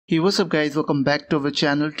Hey, what's up guys, welcome back to our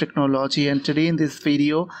channel Technology, and today in this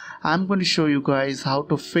video I'm going to show you guys how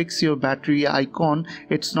to fix your battery icon.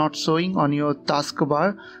 It's not showing on your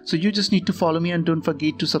taskbar, so you just need to follow me and don't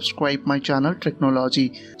forget to subscribe my channel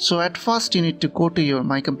Technology. So at first you need to go to your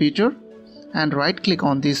my computer and right click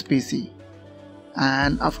on this PC,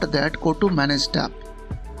 and after that go to Manage tab.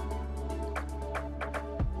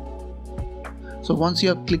 So once you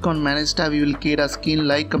have clicked on Manage tab, you will get a screen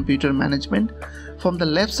like Computer Management. From the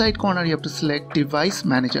left side corner you have to select Device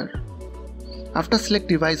Manager. After select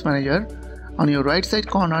Device Manager, on your right side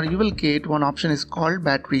corner you will get one option is called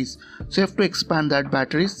Batteries. So you have to expand that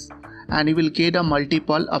Batteries and you will get a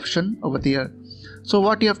multiple option over there. So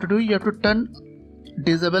what you have to do, you have to turn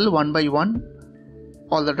disable one by one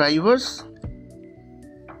all the drivers,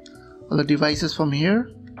 all the devices from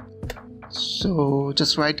here. So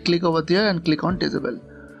just right click over there and click on disable.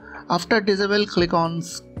 After disable, click on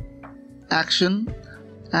action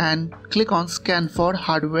and click on scan for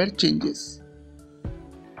hardware changes.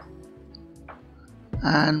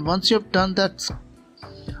 And once you have done that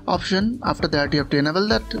option, after that you have to enable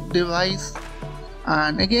that device,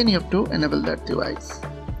 and again you have to enable that device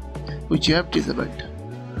which you have disabled.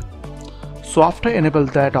 So after enable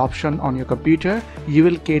that option on your computer, you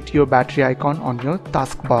will get your battery icon on your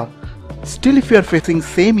taskbar. Still, if you are facing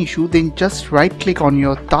same issue, then just right click on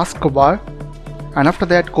your taskbar and after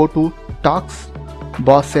that go to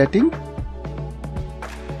Taskbar setting,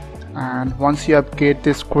 and once you have get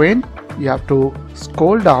this screen, you have to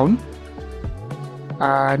scroll down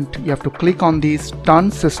and you have to click on these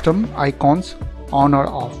turn system icons on or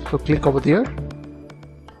off. So click over there.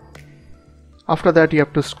 After that you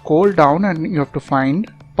have to scroll down and you have to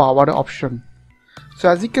find power option. So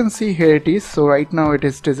as you can see here it is. So right now it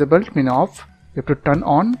is disabled, mean off. You have to turn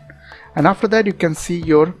on, and after that you can see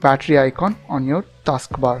your battery icon on your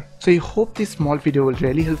taskbar. So I hope this small video will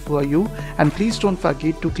really help for you, and please don't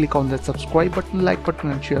forget to click on that subscribe button, like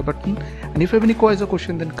button and share button, and if you have any queries or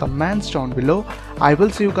question then comments down below. I will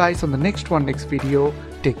see you guys on the next video.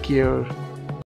 Take care.